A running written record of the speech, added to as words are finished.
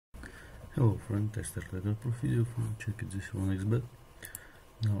Hello friend, I started a pro video from check this 1xbet.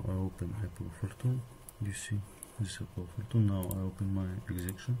 Now I open Apple Fortune. You see this Apple Fortune. Now I open my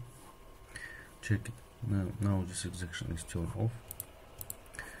execution. Check it. Now this execution is turned off.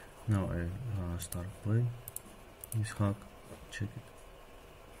 Now I start play this hack. Check it.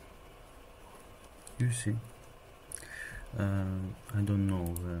 You see. I don't know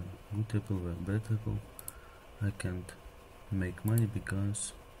where good Apple, where bad Apple. I can't make money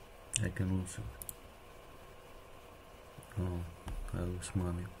because I can lose it. Oh, I lose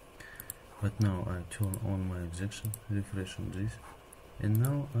money. But now I turn on my execution, refresh on this, and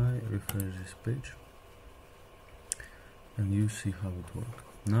now I refresh this page, and you see how it works.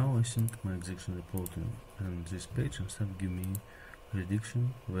 Now I think my execution reporting and this page and start give me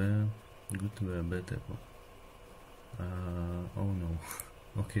prediction where good, where bad Apple. Oh no.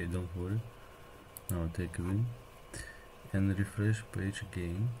 Okay, don't worry. Now take a win and refresh page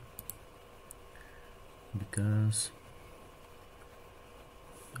again, because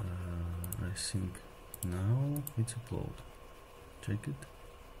I think now it's upload. Check it.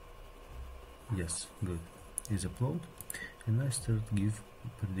 Yes, good. It's upload, and I start give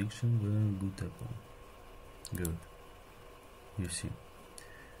prediction where good Apple. Good. You see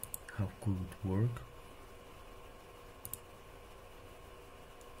how could it work?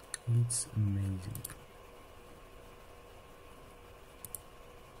 It's amazing.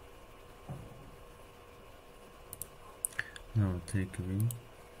 Now take a win,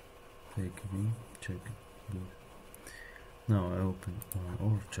 check it, good. Now I open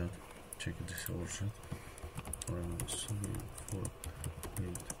our chat, check this our chat, 3, 4, 8,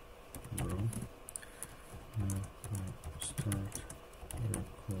 bro. Now I start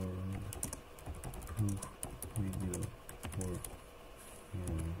record proof video for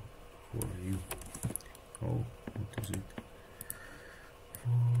you. Oh, what is it?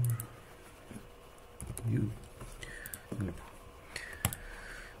 For you. Good.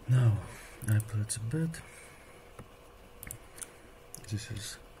 Now I place a bet. This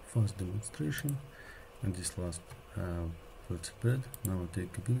is fast demonstration, and this last place a bet. Now I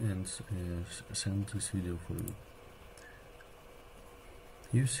take a pin and send this video for you.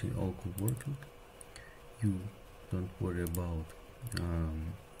 You see all could working. You don't worry about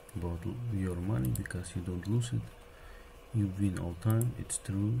your money because you don't lose it. You win all time. It's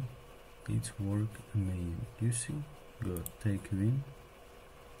true. It's work amazing. You see. Good. Take a win.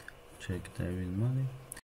 Check it. I win money.